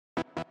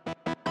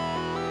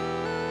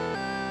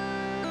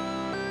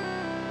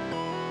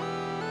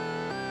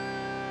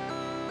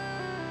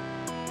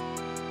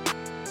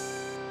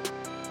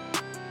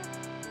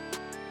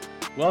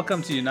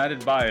Welcome to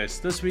United Bias.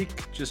 This week,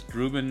 just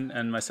Ruben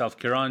and myself,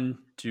 Kiran,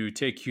 to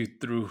take you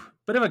through a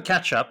bit of a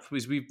catch-up,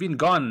 because we've been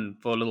gone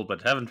for a little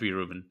bit, haven't we,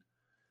 Ruben?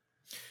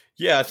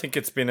 Yeah, I think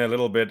it's been a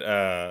little bit,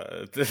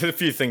 a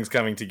few things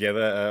coming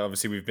together.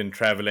 Obviously, we've been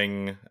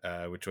traveling,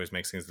 which always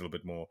makes things a little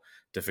bit more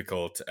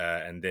difficult.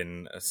 And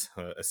then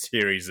a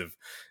series of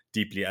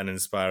deeply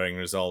uninspiring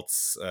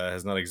results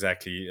has not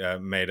exactly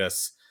made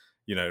us,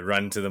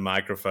 run to the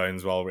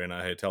microphones while we're in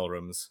our hotel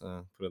rooms,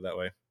 put it that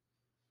way.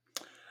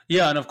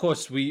 Yeah, and of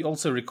course, we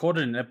also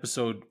recorded an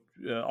episode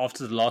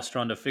after the last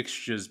round of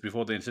fixtures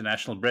before the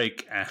international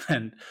break,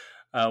 and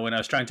when I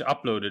was trying to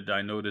upload it,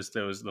 I noticed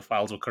the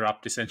files were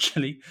corrupt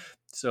essentially,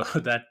 so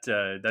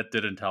that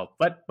didn't help.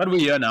 But we're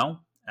here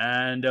now,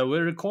 and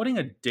we're recording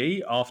a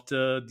day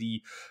after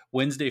the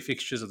Wednesday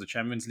fixtures of the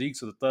Champions League,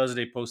 so the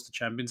Thursday post the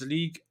Champions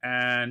League,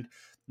 and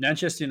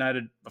Manchester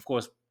United, of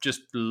course,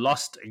 just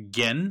lost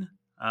again,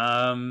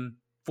 4-3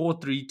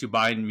 to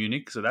Bayern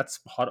Munich, so that's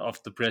hot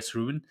off the press,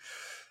 Ruben.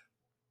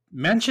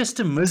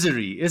 Manchester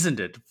misery, isn't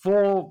it?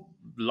 4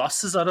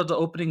 losses out of the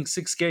opening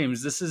 6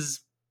 games. This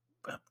is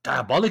a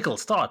diabolical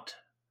start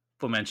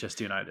for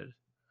Manchester United.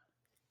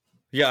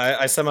 Yeah,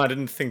 I somehow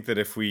didn't think that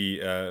if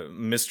we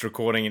missed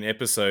recording an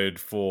episode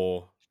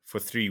for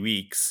 3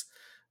 weeks,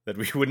 that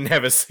we wouldn't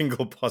have a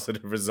single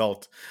positive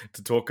result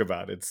to talk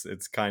about.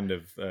 It's kind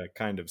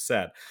of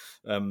sad.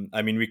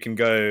 I mean, we can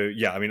go.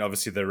 Yeah, I mean,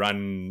 obviously the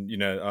run.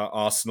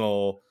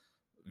 Arsenal,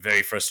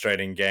 very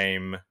frustrating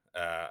game.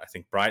 I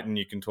think Brighton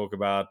you can talk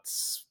about,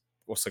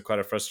 also quite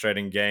a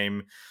frustrating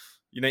game.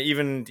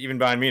 Even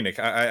Bayern Munich.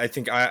 I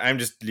think I'm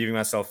just leaving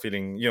myself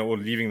feeling, or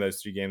leaving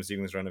those 3 games,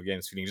 leaving this run of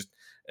games feeling just,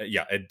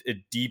 a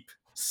deep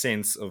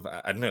sense of,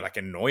 I don't know, like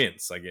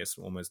annoyance, I guess,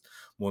 almost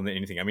more than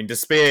anything. I mean,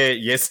 despair,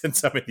 yes, and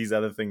some of these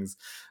other things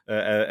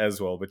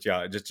as well. But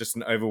yeah, just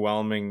an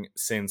overwhelming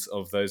sense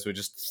of those were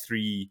just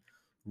 3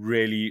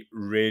 really,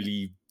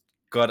 really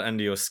got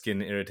under your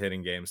skin,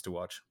 irritating games to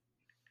watch.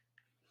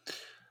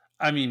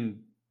 I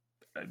mean,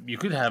 you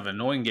could have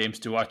annoying games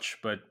to watch,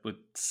 but with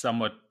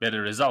somewhat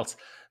better results.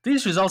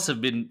 These results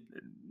haven't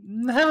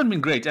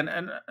been great, and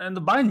the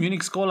Bayern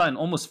Munich scoreline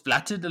almost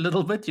flattered a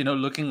little bit.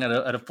 Looking at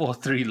a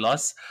 4-3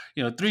 loss,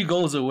 3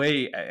 goals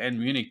away, and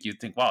Munich, you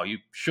think, wow, you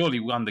surely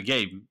won the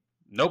game.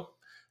 Nope,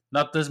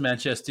 not this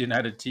Manchester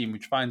United team,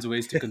 which finds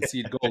ways to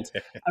concede goals.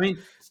 I mean,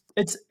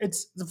 it's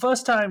the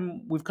first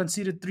time we've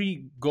conceded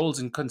 3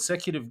 goals in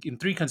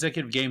 3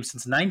 consecutive games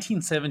since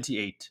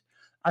 1978.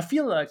 I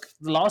feel like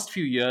the last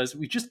few years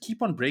we just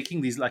keep on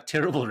breaking these like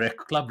terrible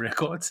club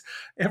records.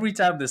 Every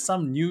time there's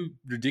some new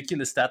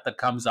ridiculous stat that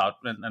comes out,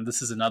 and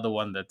this is another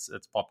one that's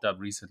popped up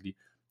recently.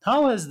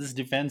 How has this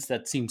defense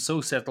that seems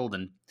so settled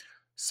and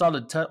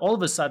solid all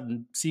of a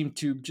sudden seem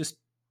to just,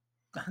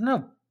 I don't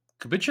know,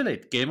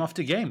 capitulate game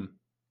after game?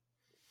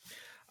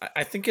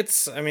 I think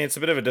it's a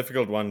bit of a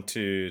difficult one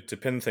to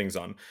pin things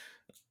on.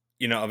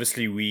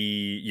 Obviously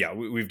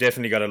we've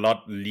definitely got a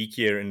lot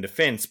leakier in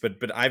defense, but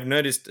I've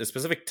noticed a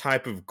specific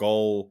type of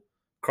goal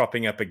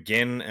cropping up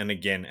again and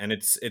again, and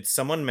it's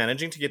someone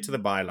managing to get to the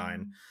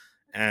byline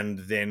and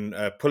then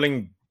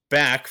pulling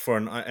back for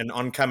an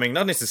oncoming,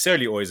 not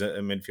necessarily always a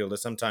midfielder.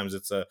 Sometimes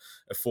it's a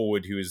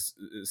forward who is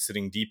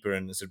sitting deeper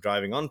and sort of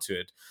driving onto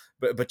it,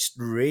 but just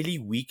really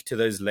weak to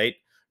those late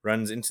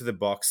runs into the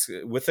box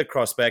with a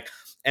crossback.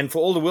 And for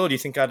all the world, you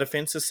think our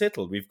defense is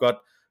settled. We've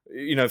got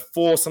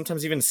 4,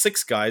 sometimes even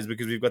 6 guys,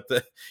 because we've got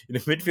the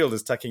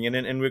midfielders tucking in,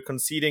 and we're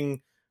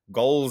conceding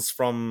goals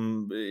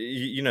from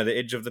the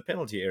edge of the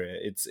penalty area.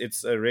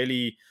 It's a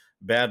really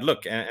bad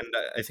look, and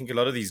I think a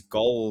lot of these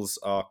goals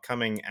are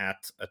coming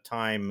at a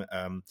time.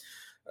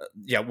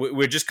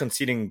 We're just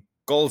conceding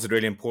goals at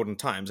really important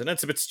times, and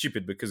that's a bit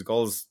stupid because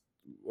goals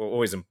are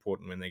always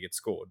important when they get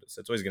scored. So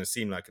it's always going to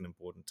seem like an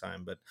important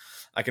time. But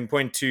I can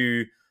point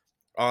to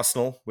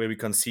Arsenal, where we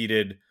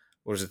conceded,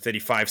 or was it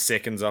 35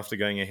 seconds after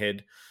going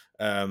ahead?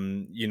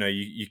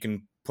 You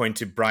can point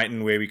to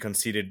Brighton, where we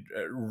conceded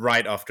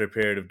right after a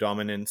period of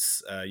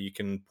dominance. You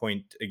can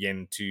point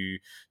again to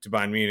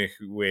Bayern Munich,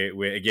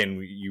 where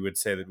again you would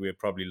say that we're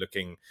probably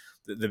looking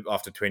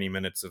after 20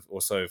 minutes of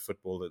or so of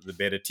football, the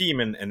better team,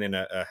 and then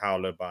a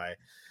howler by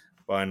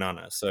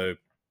Nana. So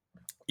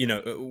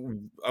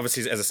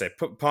obviously, as I say,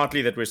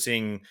 partly that we're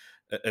seeing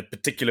a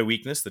particular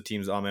weakness the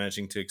teams are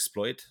managing to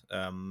exploit,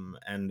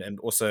 and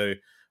also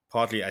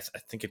partly I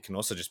think it can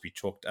also just be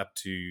chalked up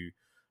to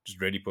just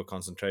really poor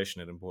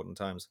concentration at important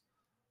times.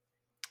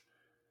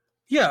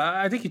 Yeah,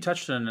 I think you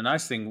touched on a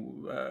nice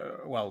thing.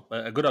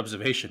 A good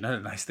observation, not a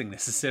nice thing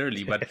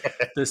necessarily, but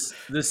this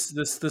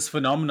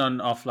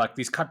phenomenon of like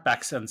these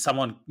cutbacks and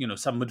someone,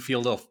 some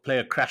midfielder or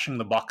player crashing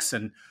the box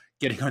and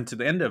getting onto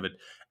the end of it,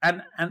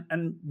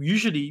 and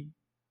usually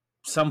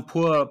some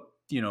poor,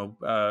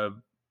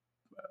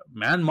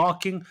 man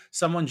marking,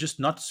 someone just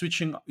not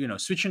switching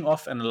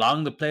off and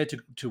allowing the player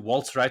to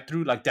waltz right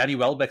through, like Danny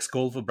Welbeck's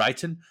goal for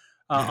Brighton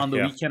on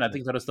the weekend. I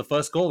think that was the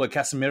first goal where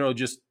Casemiro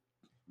just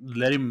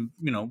let him,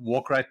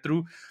 walk right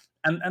through,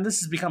 and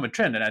this has become a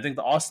trend. And I think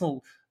the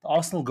Arsenal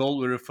goal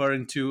we're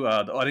referring to,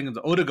 I think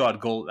the Odegaard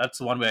goal, that's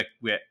the one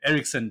where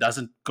Eriksen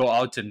doesn't go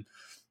out and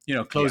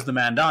close the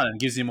man down and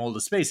gives him all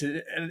the space.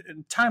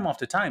 And time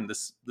after time,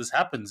 this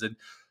happens, and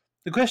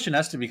the question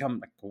has to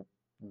become like,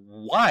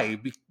 why?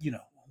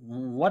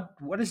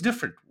 What is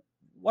different?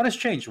 What has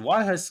changed?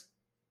 Why has,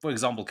 for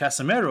example,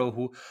 Casemiro,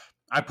 who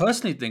I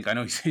personally think, I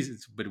know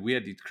it's a bit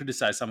weird to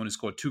criticize someone who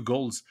scored 2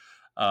 goals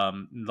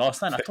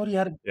last night. I thought he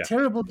had a Yeah.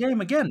 terrible game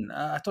again.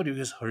 I thought he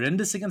was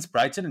horrendous against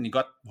Brighton, and he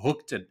got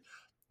hooked in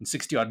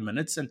 60 odd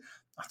minutes. And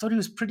I thought he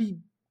was pretty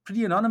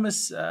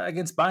anonymous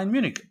against Bayern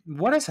Munich.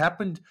 What has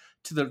happened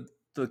to the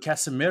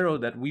Casemiro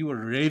that we were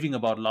raving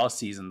about last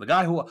season? The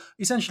guy who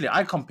essentially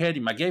I compared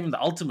him, I gave him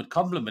the ultimate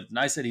compliment, and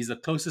I said he's the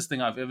closest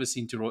thing I've ever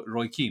seen to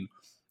Roy Keane,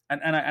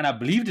 and I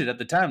believed it at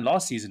the time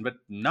last season, but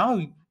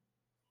now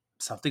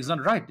something's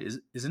not right,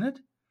 isn't it?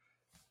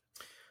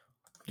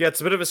 Yeah,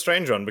 it's a bit of a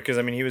strange one because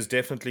I mean he was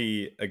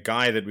definitely a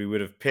guy that we would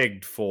have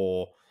pegged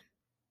for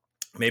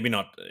maybe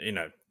not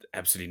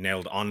absolutely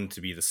nailed on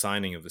to be the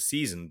signing of the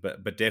season,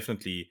 but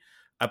definitely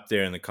up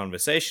there in the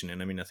conversation.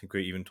 And I mean I think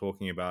we're even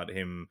talking about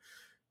him.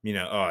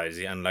 Is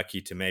he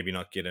unlucky to maybe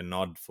not get a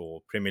nod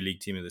for Premier League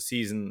Team of the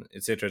Season,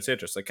 etc.,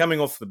 etc. So coming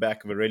off the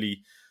back of a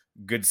really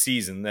good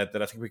season that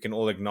I think we can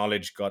all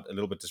acknowledge got a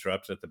little bit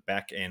disrupted at the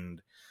back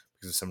end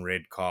because of some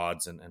red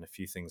cards and a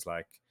few things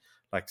like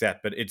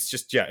that. But it's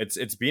just,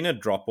 it's been a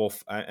drop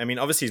off. I mean,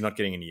 obviously he's not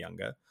getting any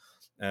younger.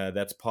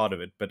 That's part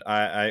of it. But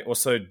I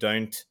also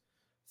don't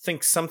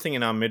think something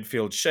in our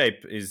midfield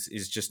shape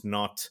is just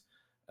not,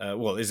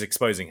 is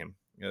exposing him.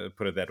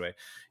 Put it that way.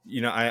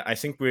 I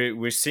think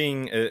we're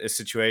seeing a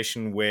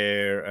situation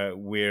where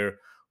we're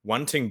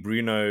wanting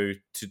Bruno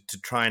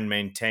to try and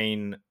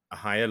maintain a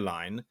higher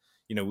line.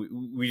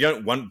 We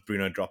don't want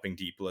Bruno dropping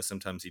deep, although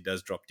sometimes he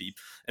does drop deep.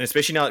 And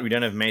especially now that we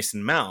don't have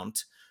Mason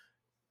Mount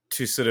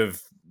to sort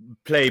of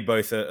play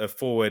both a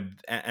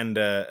forward and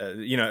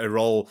a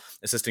role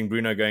assisting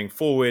Bruno going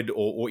forward,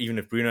 or even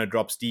if Bruno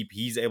drops deep,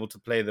 he's able to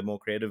play the more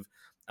creative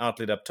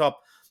outlet up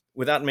top.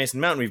 Without Mason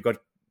Mount, we've got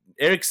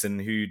Eriksen,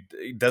 who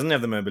doesn't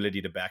have the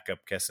mobility to back up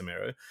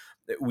Casemiro.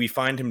 We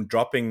find him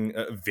dropping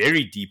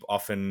very deep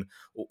often,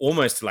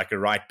 almost like a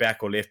right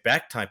back or left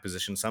back type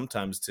position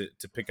sometimes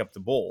to pick up the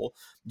ball.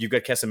 You've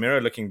got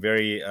Casemiro looking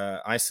very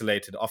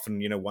isolated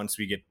often, once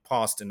we get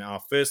past in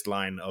our first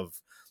line of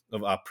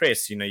our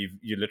press,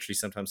 you're literally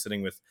sometimes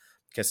sitting with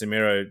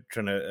Casemiro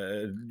trying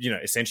to,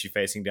 essentially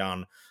facing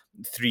down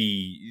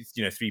three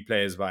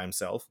players by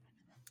himself,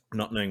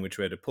 not knowing which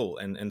way to pull.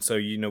 And so,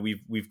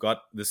 we've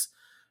got this,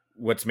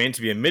 what's meant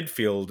to be a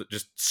midfield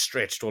just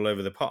stretched all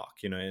over the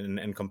park,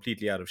 and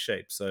completely out of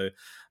shape. So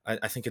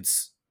I think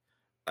it's,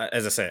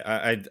 as I say,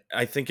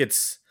 I think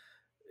it's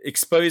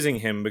exposing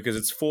him because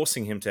it's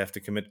forcing him to have to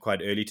commit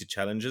quite early to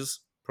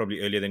challenges,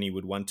 probably earlier than he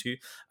would want to.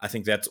 I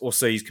think that's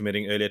also he's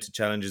committing earlier to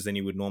challenges than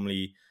he would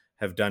normally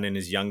have done in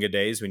his younger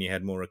days when he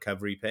had more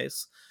recovery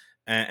pace.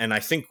 And I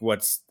think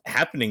what's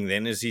happening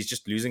then is he's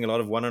just losing a lot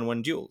of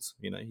one-on-one duels.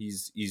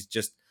 He's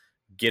just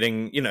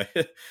getting,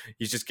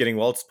 he's just getting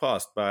waltzed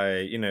past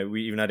by,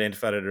 we even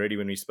identified it already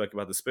when we spoke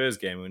about the Spurs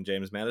game when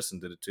James Maddison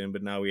did it to him,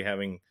 but now we're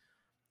having,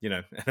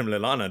 Adam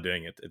Lallana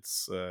doing it.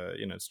 It's,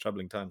 it's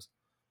troubling times.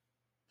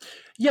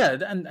 Yeah,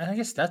 and I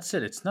guess that's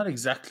it. It's not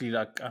exactly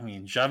like, I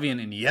mean, Xavi and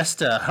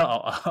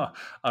Iniesta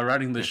are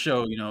running the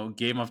show,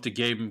 game after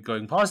game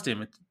going past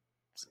him. It's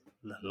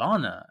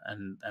Lallana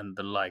and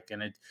the like,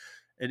 and it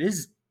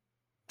is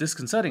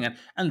disconcerting.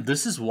 And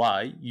this is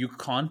why you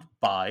can't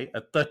buy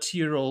a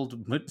 30-year-old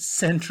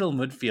central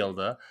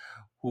midfielder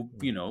who,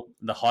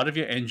 the heart of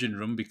your engine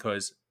room,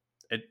 because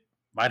it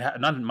might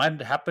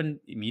happen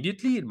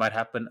immediately. It might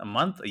happen a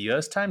month, a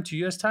year's time, 2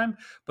 years time,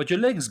 but your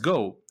legs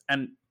go.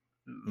 And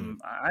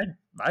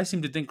I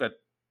seem to think that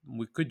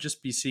we could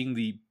just be seeing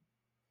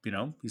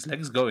his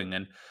legs going,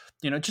 and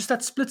just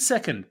that split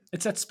second.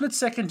 It's that split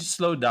second to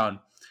slow down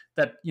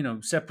that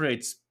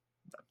separates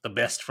the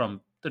best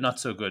from the not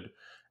so good,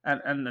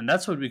 and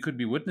that's what we could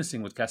be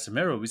witnessing with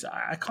Casemiro. Because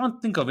I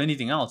can't think of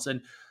anything else.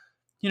 And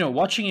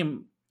watching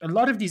him, a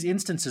lot of these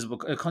instances were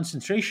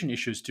concentration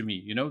issues to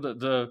me.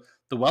 The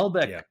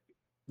Welbeck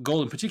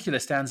goal in particular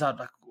stands out.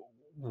 Like,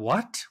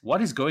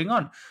 what is going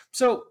on?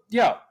 So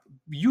yeah,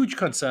 huge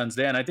concerns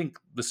there. And I think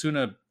the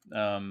sooner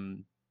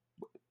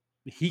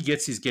he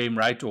gets his game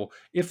right, or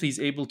if he's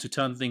able to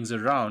turn things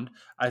around,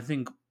 I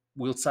think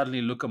we'll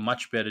suddenly look a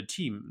much better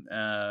team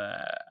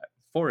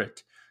for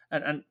it.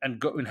 And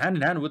go in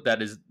hand with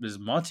that is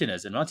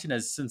Martinez. And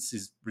Martinez, since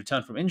his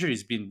return from injury,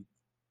 has been,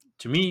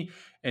 to me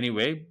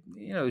anyway,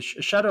 a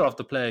shadow of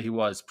the player he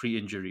was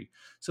pre-injury.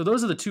 So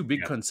those are the two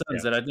big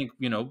concerns that I think,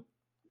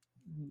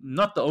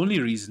 not the only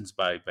reasons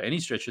by any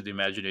stretch of the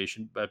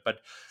imagination, but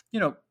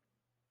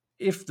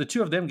if the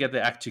two of them get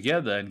their act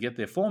together and get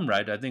their form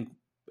right, I think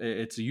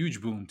it's a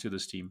huge boon to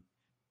this team.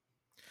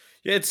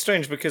 Yeah, it's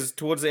strange because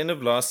towards the end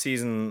of last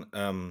season,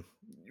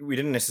 we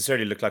didn't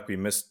necessarily look like we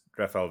missed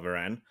Rafael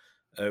Varane.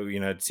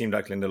 It seemed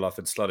like Lindelof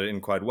had slotted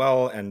in quite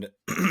well, and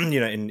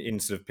in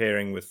sort of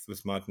pairing with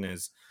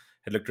Martinez,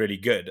 had looked really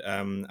good.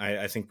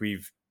 I think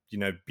we've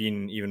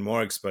been even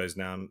more exposed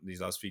now in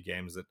these last few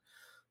games that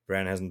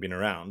Varane hasn't been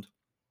around.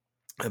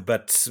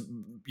 But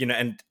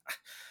and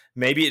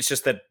maybe it's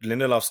just that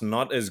Lindelof's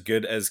not as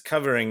good as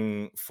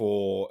covering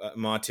for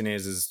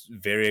Martinez's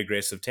very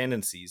aggressive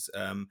tendencies,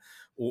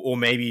 or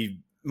maybe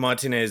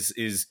Martinez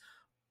is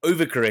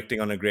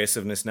overcorrecting on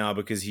aggressiveness now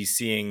because he's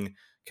seeing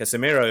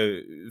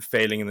Casemiro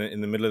failing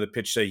in the middle of the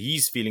pitch, so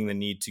he's feeling the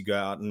need to go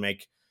out and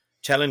make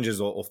challenges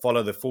or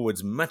follow the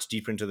forwards much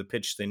deeper into the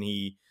pitch than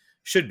he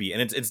should be,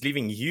 and it's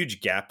leaving huge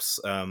gaps,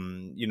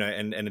 and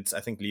it's,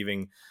 I think,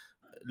 leaving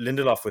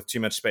Lindelof with too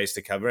much space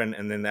to cover,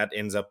 and then that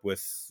ends up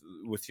with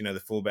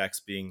the fullbacks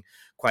being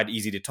quite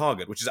easy to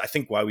target, which is, I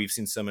think, why we've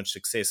seen so much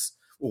success,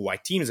 or why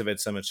teams have had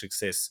so much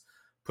success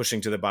pushing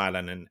to the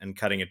byline and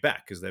cutting it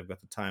back, because they've got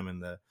the time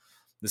and the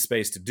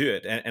space to do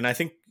it. And I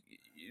think,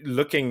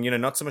 looking,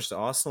 not so much the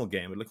Arsenal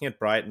game, but looking at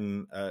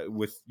Brighton,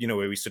 with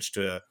where we switched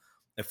to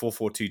a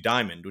 4-4-2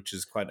 diamond, which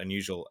is quite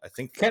unusual, I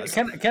think.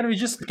 Can we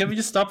just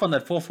stop on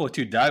that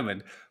 4-4-2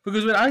 diamond?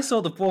 Because when I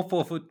saw the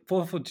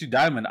 4-4-2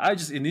 diamond, I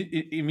just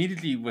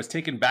immediately was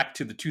taken back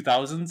to the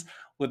 2000s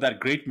with that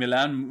great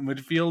Milan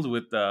midfield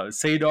with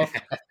Seedorf,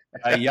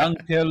 young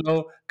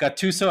Pirlo,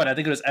 Gattuso, and I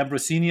think it was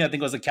Ambrosini. I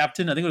think it was the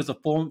captain. I think it was the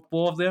four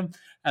of them,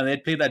 and they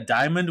had played that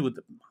diamond with,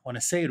 I want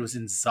to say it was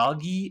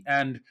Inzaghi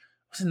and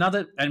was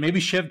another, and maybe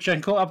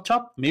Shevchenko up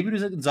top. Maybe it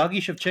was Inzaghi,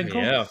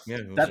 Shevchenko.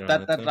 Yeah.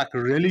 That like a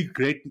really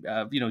great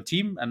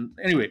team. And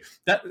anyway,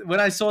 that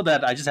when I saw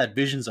that, I just had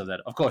visions of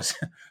that. Of course,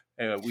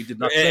 we did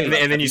not.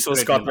 And then you saw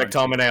Scott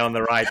McTominay on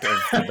the right of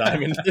the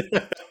diamond.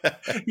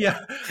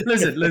 Yeah,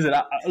 listen.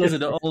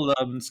 The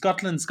old Scott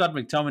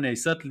McTominay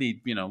certainly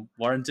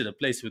warranted a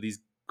place with these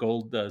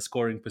gold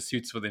scoring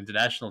pursuits for the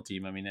international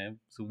team. I mean,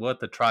 it's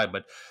worth a try.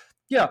 But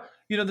yeah,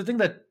 the thing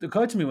that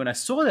occurred to me when I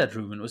saw that,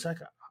 Ruben, was like,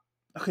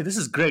 okay, this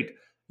is great.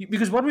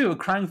 Because what we were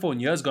crying for in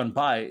years gone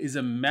by is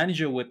a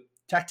manager with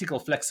tactical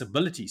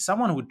flexibility,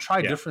 someone who would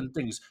try different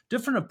things,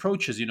 different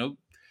approaches,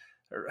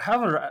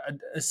 have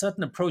a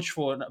certain approach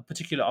for a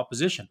particular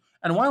opposition.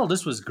 And while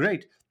this was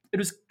great, it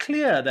was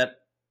clear that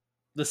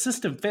the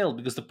system failed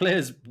because the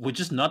players were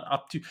just not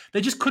up to,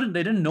 they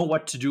didn't know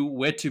what to do,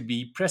 where to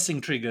be, pressing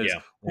triggers,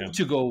 who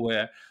to go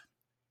where.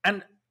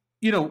 And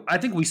I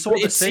think we saw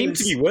it seemed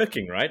to be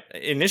working, right?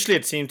 Initially,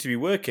 it seemed to be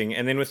working,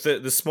 and then with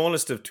the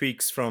smallest of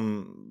tweaks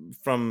from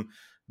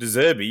De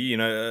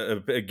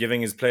Zerbi,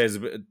 giving his players,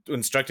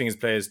 instructing his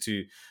players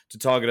to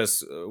target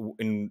us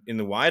in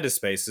the wider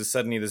spaces,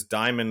 suddenly this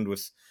diamond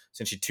with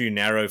essentially two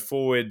narrow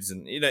forwards,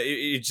 and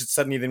it just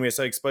suddenly then we're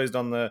so exposed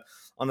on the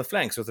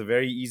flanks with a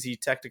very easy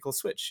tactical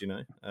switch.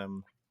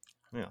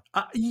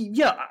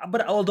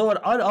 But although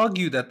I'd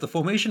argue that the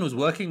formation was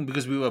working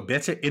because we were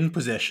better in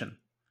possession.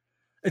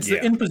 It's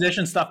the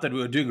in-possession stuff that we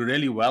were doing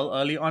really well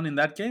early on in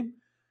that game.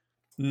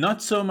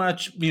 Not so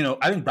much,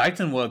 I think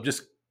Brighton were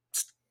just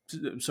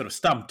sort of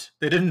stumped.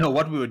 They didn't know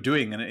what we were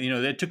doing. And,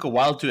 they took a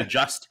while to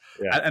adjust.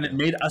 And it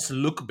made us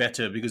look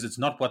better because it's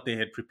not what they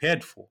had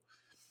prepared for.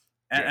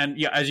 And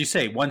as you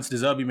say, once De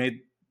Zerbi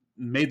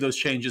made those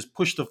changes,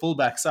 pushed the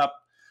fullbacks up,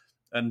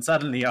 and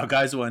suddenly our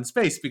guys were in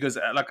space. Because,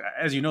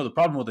 as you know, the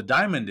problem with the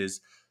diamond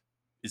is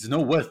no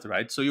width,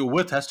 right? So your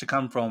width has to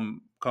come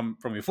from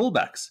your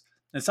fullbacks.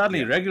 And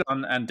suddenly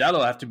Reguilon and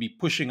Dalot have to be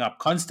pushing up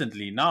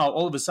constantly. Now,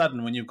 all of a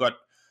sudden, when you've got,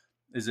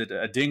 is it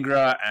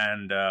Adingra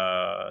and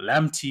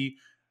Lamptey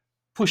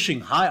pushing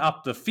high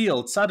up the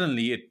field,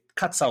 suddenly it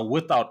cuts our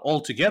width out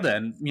altogether.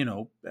 And,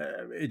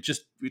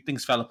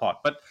 things fell apart.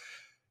 But,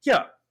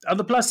 on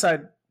the plus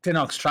side, Ten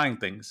Hag's trying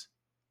things.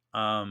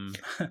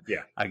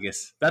 I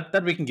guess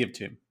that we can give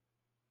to him.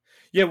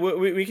 Yeah,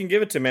 we can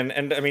give it to him.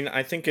 And I mean,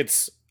 I think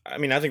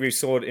we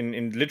saw it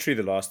in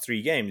literally the last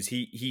three games.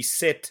 He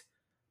set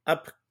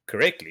up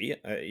correctly,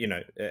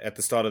 at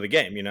the start of the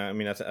game.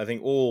 I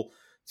think all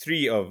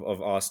three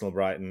of Arsenal,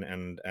 Brighton,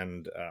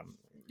 and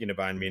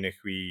Bayern Munich,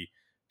 we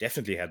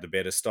definitely had the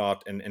better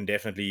start, and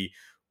definitely,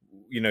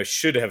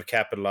 should have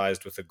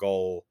capitalized with a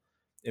goal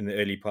in the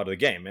early part of the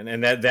game,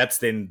 and that's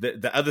then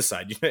the other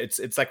side.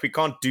 It's like we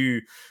can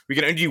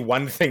only do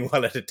one thing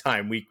well at a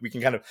time. We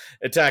can kind of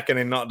attack and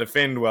then not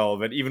defend well,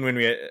 but even when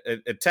we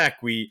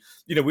attack, we've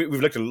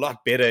looked a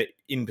lot better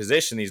in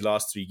possession these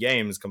last three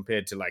games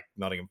compared to like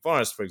Nottingham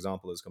Forest, for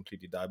example, is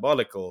completely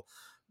diabolical.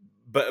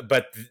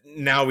 But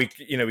now we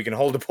can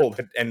hold the ball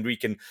and we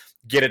can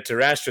get it to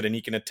Rashford, and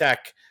he can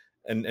attack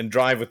and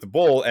drive with the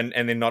ball and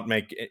then not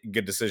make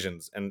good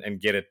decisions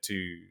and get it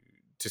to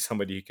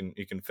somebody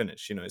who can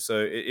finish,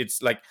 So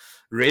it's like,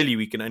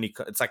 really,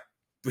 it's like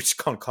we just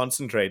can't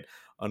concentrate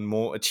on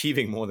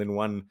achieving more than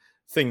one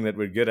thing that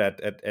we're good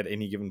at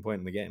any given point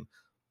in the game.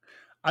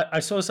 I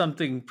saw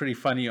something pretty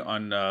funny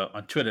on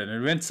Twitter, and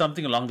it went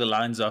something along the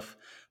lines of,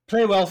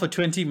 play well for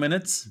 20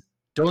 minutes,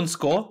 don't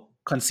score,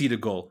 concede a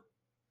goal.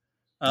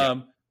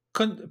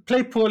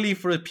 Play poorly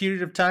for a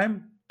period of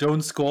time,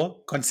 don't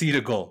score, concede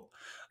a goal.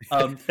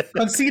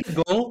 Concede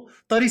a goal,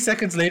 30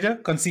 seconds later,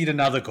 concede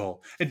another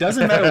goal. It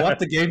doesn't matter what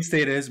the game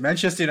state is.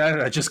 Manchester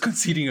United are just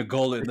conceding a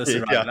goal in this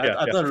round.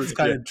 I thought it was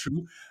kind of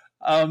true.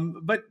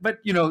 But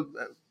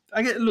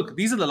look,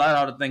 these are the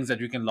lighthearted things that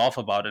you can laugh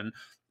about, and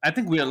I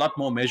think we're a lot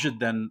more measured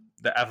than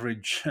the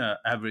average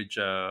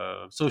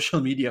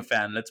social media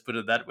fan. Let's put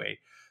it that way.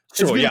 It's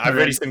Sure, been yeah, I've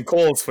already horrendous. seen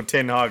calls for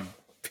Ten Hag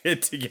to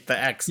get the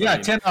axe. I Yeah,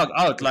 mean, Ten Hag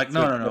out. Like, it's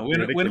no, no, no. We're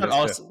not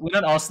ridiculous. Yeah.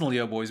 We're not Arsenal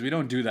here, boys. We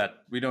don't do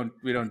that. We don't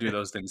do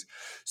those things.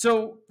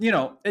 So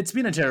it's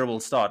been a terrible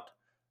start.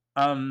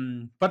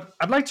 But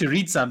I'd like to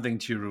read something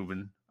to you,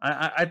 Ruben.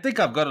 I think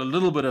I've got a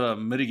little bit of a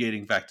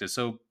mitigating factor.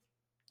 So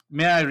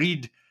may I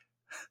read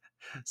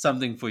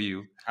something for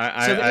you?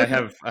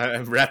 So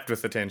I'm wrapped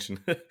with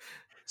attention.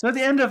 so at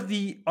the end of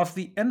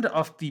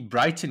the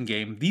Brighton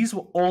game, these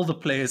were all the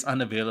players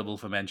unavailable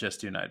for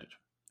Manchester United: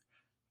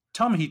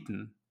 Tom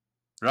Heaton,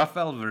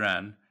 Rafael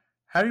Varane,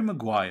 Harry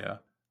Maguire,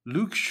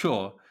 Luke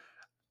Shaw,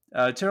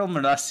 Terrell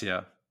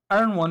Malacia,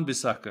 Aaron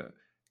Wan-Bissaka,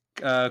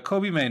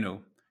 Kobe Mainoo,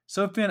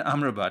 Sofian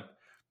Amrabat,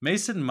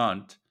 Mason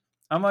Mount,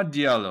 Amad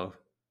Diallo,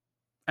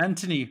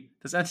 Anthony.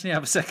 Does Anthony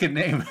have a second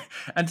name?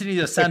 Anthony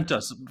Dos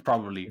Santos,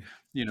 probably.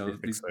 I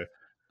think so.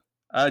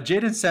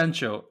 Jadon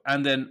Sancho,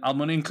 and then I'm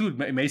going to include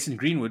Mason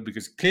Greenwood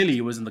because clearly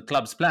he was in the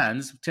club's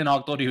plans. Ten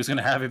Hag thought he was going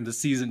to have him this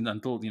season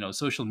until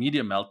social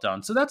media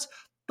meltdown. So that's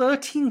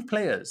 13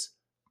 players.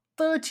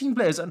 13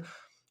 players. And,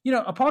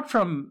 apart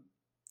from,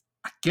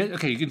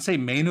 okay, you can say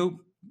Mainoo,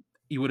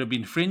 he would have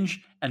been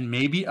fringe, and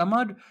maybe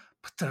Ahmad,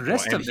 but the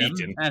rest of them,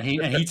 Heaton. and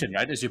Heaton,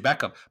 right, as your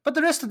backup. But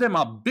the rest of them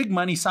are big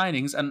money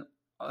signings, and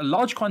a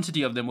large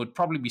quantity of them would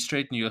probably be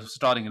straight in your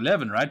starting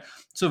 11, right?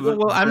 So,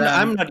 well,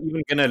 I'm not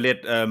even going to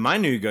let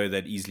Mainoo go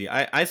that easily.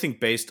 I think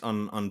based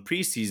on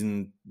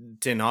preseason,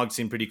 Ten Hag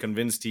seemed pretty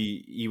convinced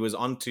he was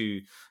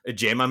onto a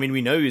gem. I mean,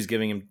 we know he was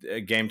giving him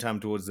game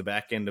time towards the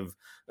back end of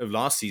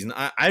last season.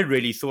 I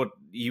really thought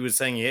he was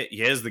saying,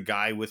 here's the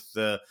guy with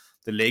the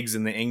legs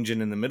and the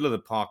engine in the middle of the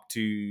park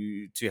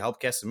to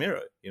help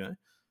Casemiro,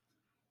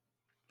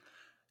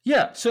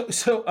 Yeah,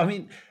 so I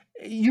mean,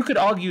 you could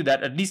argue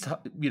that at least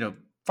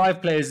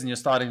 5 players in your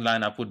starting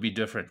lineup would be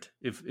different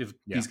if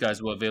these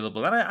guys were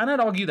available. And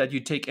I'd argue that you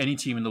take any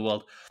team in the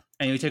world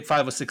and you take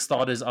 5 or 6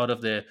 starters out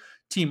of their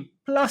team,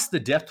 plus the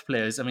depth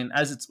players. I mean,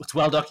 as it's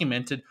well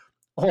documented,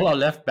 all our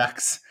left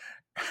backs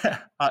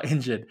are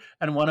injured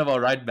and one of our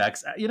right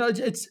backs.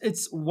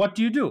 It's what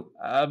do you do?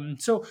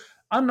 So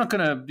I'm not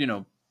going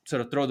to,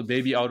 sort of throw the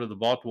baby out of the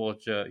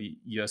bathwater,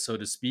 so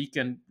to speak.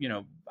 And,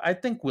 I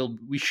think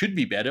we should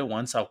be better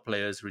once our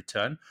players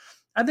return.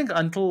 I think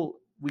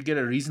until we get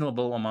a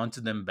reasonable amount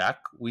of them back,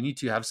 we need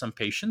to have some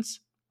patience.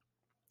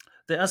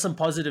 There are some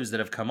positives that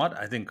have come out.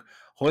 I think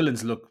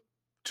Højlund's looked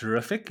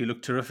terrific. He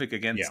looked terrific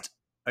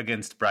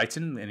against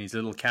Brighton in his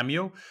little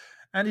cameo.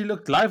 And he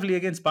looked lively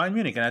against Bayern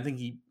Munich. And I think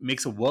he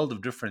makes a world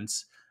of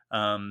difference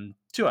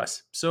to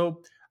us.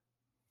 So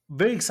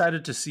very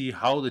excited to see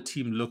how the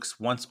team looks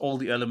once all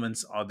the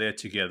elements are there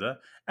together.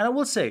 And I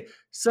will say,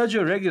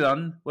 Sergio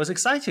Reguilon was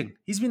exciting.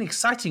 He's been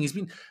exciting.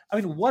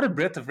 What a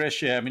breath of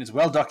fresh air. I mean, it's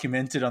well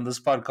documented on this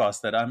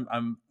podcast that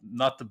I'm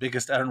not the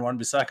biggest Aaron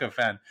Wan-Bissaka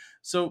fan.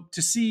 So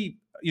to see,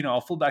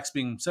 our fullbacks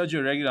being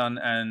Sergio Reguilon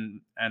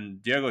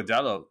and Diogo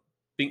Dalot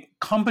being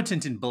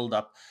competent in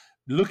build-up,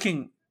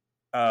 looking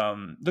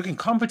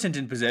competent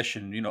in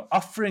possession,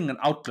 offering an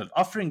outlet,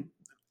 offering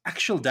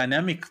actual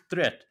dynamic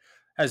threat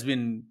has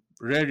been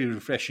really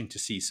refreshing to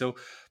see. So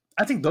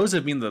I think those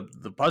have been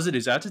the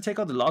positives. I had to take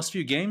out the last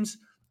few games.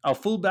 Our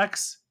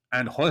fullbacks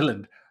and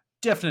Højlund,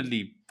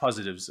 definitely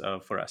positives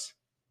for us.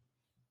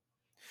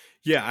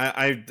 Yeah,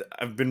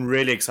 I've been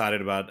really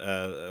excited about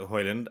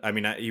Højlund. I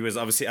mean, he was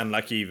obviously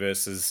unlucky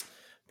versus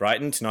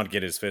Brighton to not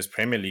get his first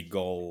Premier League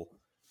goal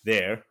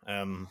there.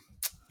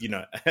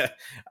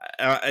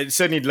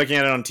 Certainly looking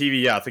at it on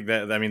TV, I think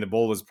that the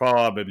ball was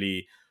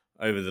probably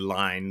over the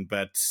line,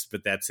 but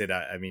that's it.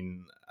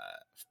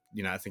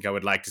 I think I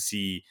would like to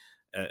see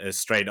a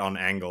straight on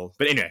angle.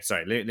 But anyway,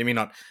 sorry, let me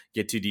not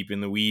get too deep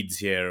in the weeds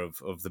here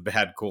of the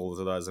bad calls,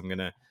 otherwise I'm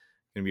gonna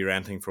be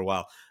ranting for a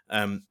while.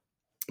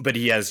 But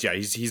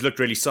he's looked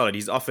really solid.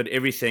 He's offered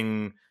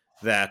everything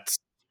that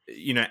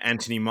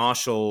Anthony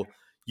Martial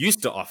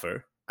used to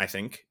offer, I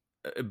think,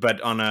 but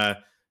on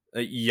a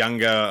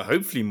younger,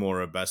 hopefully more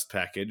robust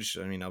package.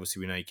 I mean, obviously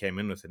we know he came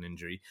in with an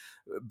injury,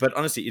 but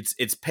honestly,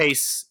 it's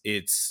pace,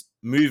 it's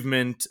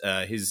movement,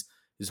 his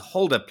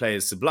hold-up play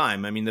is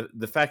sublime. I mean,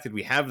 the fact that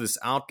we have this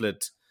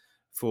outlet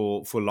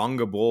for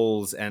longer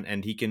balls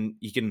and he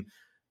can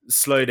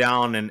slow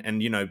down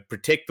and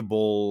protect the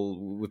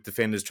ball with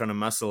defenders trying to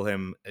muscle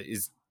him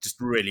is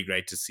just really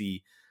great to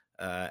see.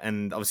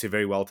 And obviously a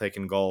very well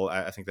taken goal.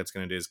 I think that's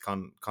going to do his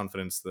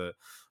confidence the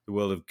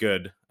world of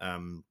good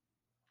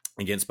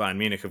against Bayern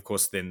Munich. Of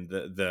course, then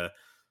the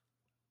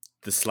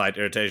slight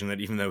irritation that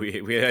even though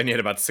we only had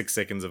about 6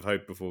 seconds of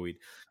hope before we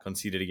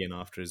conceded again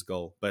after his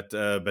goal, but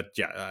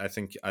yeah, I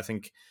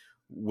think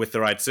with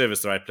the right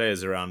service, the right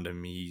players around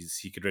him,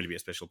 he could really be a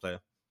special player.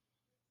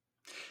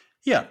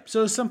 Yeah,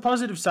 so some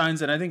positive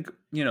signs, and I think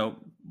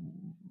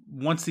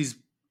once these,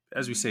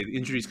 as we say, the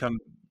injuries come,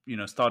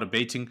 start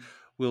abating,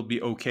 we'll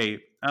be okay.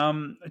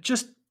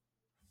 Just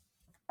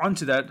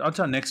onto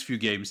our next few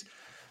games.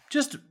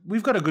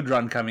 We've got a good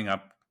run coming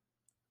up.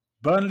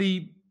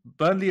 Burnley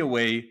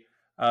away.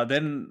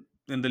 Then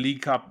in the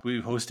League Cup,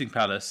 we're hosting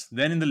Palace.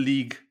 Then in the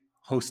league,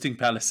 hosting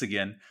Palace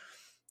again.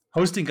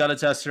 Hosting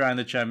Galatasaray in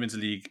the Champions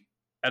League.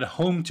 at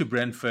home to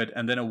Brentford,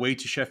 and then away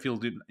to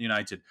Sheffield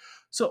United.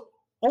 So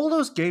all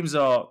those games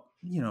are,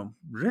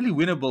 really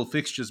winnable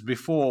fixtures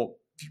before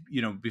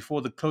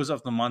the close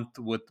of the month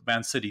with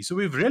Man City. So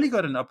we've really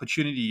got an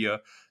opportunity here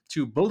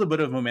to build a bit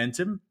of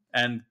momentum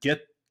and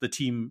get the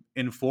team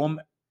in form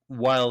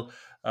while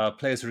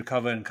players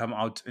recover and come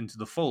out into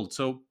the fold.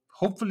 So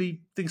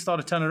hopefully things start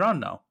to turn around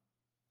now.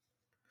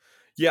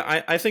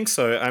 Yeah, I think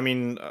so. I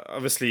mean,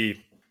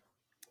 obviously,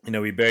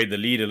 we buried the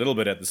lead a little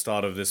bit at the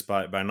start of this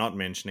by not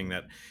mentioning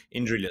that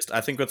injury list. I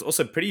think what's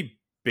also pretty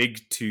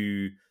big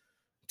to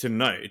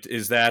note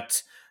is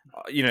that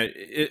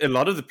a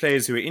lot of the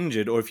players who are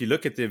injured, or if you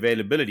look at the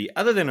availability,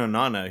 other than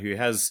Onana, who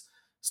has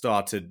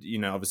started,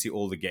 obviously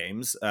all the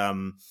games.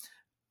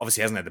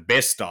 Obviously hasn't had the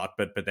best start,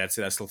 but that's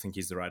it. I still think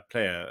he's the right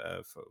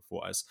player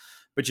for us.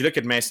 But you look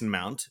at Mason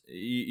Mount,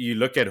 you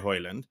look at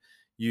Højlund,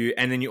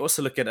 and then you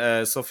also look at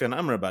Sofyan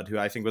Amrabat, who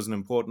I think was an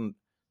important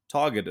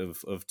target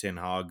of Ten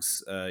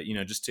Hag's,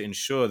 just to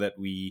ensure that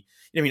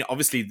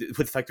obviously with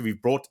the fact that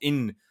we've brought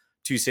in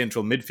two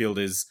central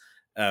midfielders,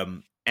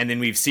 and then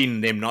we've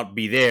seen them not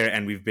be there,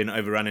 and we've been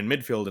overrun in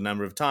midfield a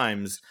number of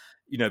times,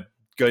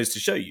 goes to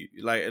show you,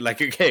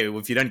 like okay,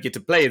 well, if you don't get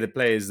to play the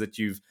players that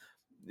you've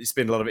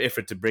spent a lot of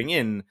effort to bring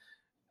in,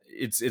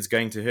 it's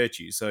going to hurt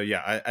you. So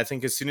yeah, I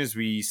think as soon as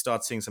we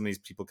start seeing some of these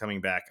people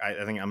coming back,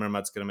 I think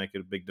Amrabat's going to make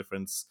a big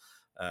difference.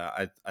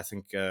 I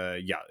think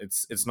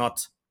it's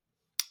not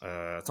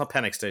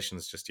panic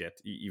stations just yet,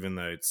 even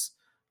though it's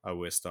our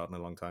worst start in a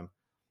long time.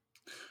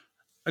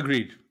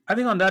 Agreed. I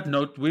think on that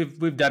note,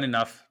 we've done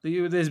enough.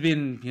 There's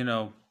been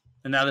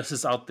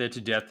analysis out there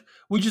to death.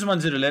 We just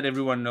wanted to let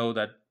everyone know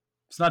that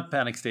it's not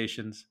panic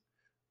stations.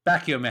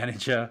 Back your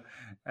manager,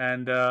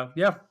 and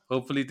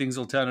hopefully things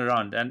will turn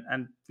around.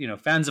 And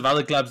fans of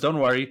other clubs, don't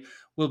worry.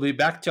 We'll be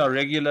back to our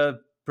regular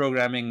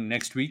programming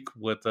next week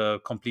with a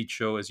complete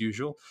show as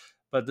usual.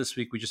 But this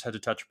week we just had to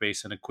touch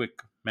base on a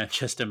quick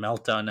Manchester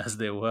meltdown, as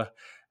there were,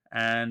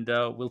 and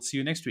we'll see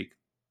you next week.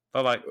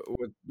 Bye bye.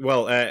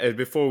 Well,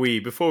 before we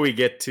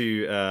get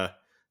to our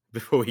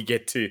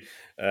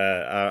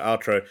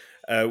outro,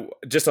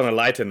 just on a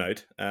lighter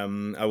note,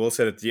 I will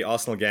say that the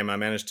Arsenal game I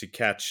managed to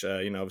catch.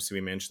 Obviously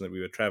we mentioned that we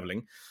were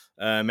traveling.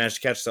 Managed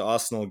to catch the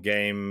Arsenal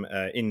game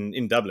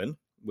in Dublin,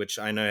 which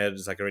I know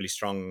has like a really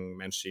strong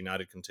Manchester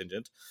United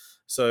contingent.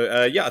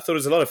 So I thought it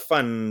was a lot of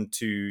fun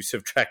to sort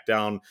of track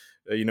down,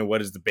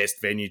 what is the best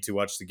venue to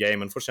watch the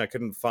game. Unfortunately, I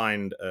couldn't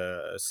find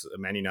a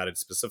Man United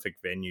specific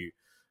venue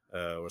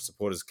or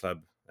supporters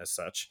club as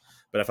such,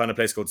 but I found a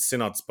place called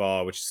Synod's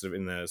Bar, which is sort of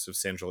in the sort of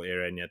central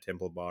area near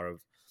Temple Bar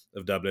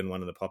of Dublin,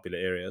 one of the popular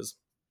areas.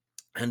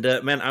 And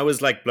man, I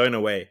was like blown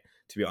away,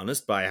 to be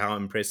honest, by how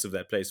impressive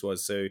that place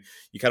was. So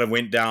you kind of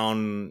went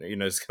down,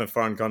 it's kind of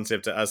foreign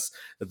concept to us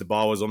that the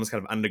bar was almost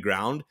kind of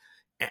underground,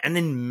 and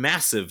then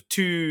massive,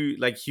 two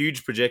like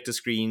huge projector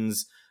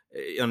screens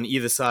on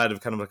either side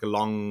of kind of like a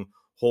long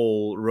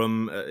hall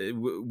room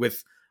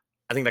with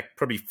I think like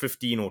probably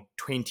 15 or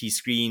 20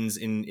 screens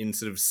in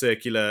sort of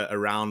circular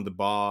around the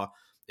bar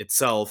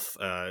itself,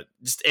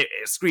 just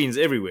screens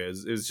everywhere.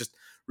 It was just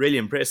really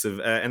impressive.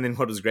 And then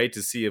what was great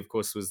to see, of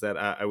course, was that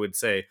I would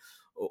say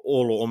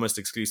all or almost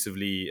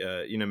exclusively,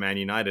 Man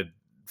United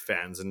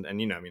fans. And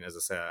as I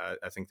say,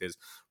 I think there's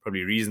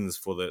probably reasons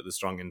for the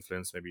strong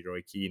influence, maybe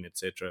Roy Keane,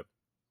 etc.,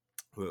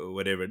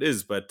 whatever it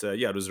is. But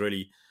it was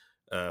really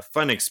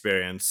fun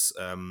experience.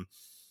 And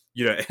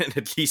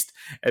at least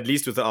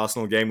with the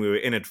Arsenal game, we were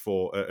in it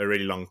for a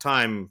really long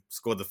time.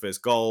 Scored the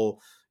first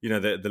goal.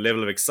 The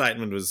level of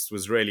excitement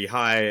was really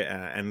high,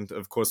 and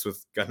of course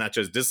with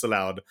Garnacho's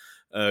disallowed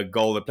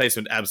goal, the place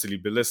went absolutely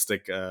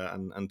ballistic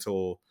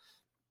until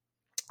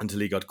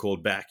he got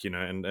called back.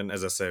 And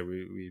as I say,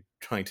 we're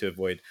trying to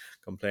avoid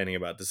complaining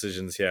about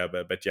decisions here,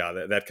 but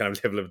that kind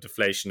of level of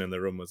deflation in the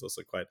room was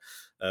also quite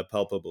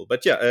palpable.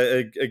 But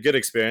a good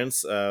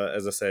experience,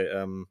 as I say.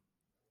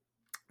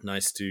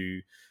 Nice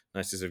to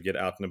sort of get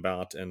out and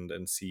about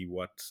and see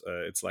what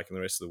it's like in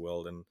the rest of the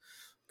world, and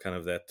kind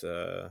of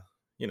that,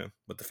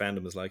 what the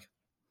fandom is like.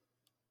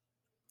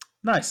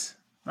 Nice.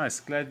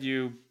 Glad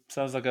you.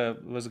 Sounds like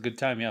it was a good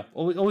time. Yeah,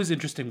 always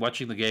interesting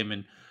watching the game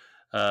in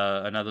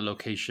another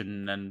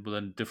location and with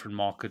a different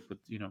market with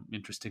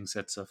interesting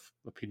sets of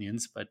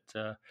opinions. But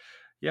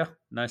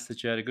nice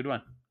that you had a good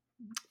one.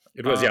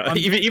 It was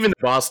even the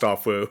bar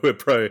staff were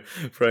pro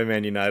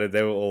Man United.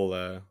 They were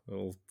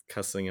all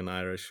cussing in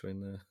Irish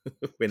when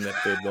that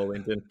third ball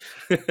went in.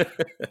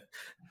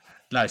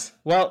 Nice.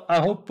 Well, I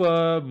hope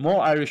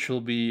more Irish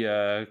will be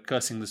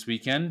cursing this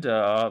weekend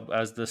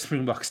as the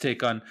Springboks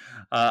take on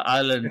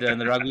Ireland in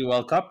the Rugby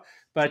World Cup.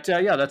 But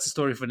that's a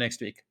story for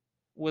next week.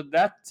 With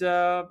that,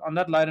 on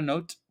that lighter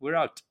note, we're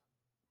out.